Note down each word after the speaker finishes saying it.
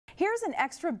Here's an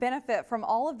extra benefit from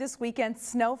all of this weekend's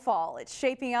snowfall. It's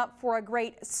shaping up for a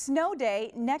great snow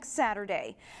day next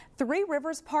Saturday. Three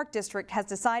Rivers Park District has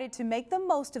decided to make the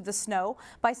most of the snow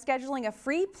by scheduling a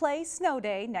free play snow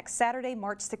day next Saturday,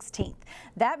 March 16th.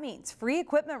 That means free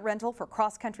equipment rental for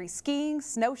cross-country skiing,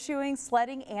 snowshoeing,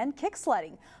 sledding, and kick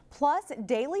sledding. Plus,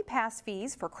 daily pass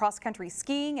fees for cross-country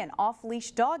skiing and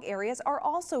off-leash dog areas are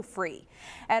also free.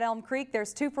 At Elm Creek,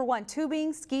 there's 2-for-1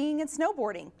 tubing, skiing, and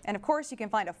snowboarding. And of course, you can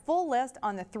find a full list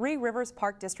on the Three Rivers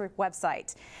Park District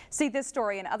website. See this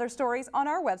story and other stories on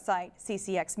our website,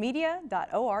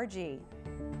 ccxmedia.org.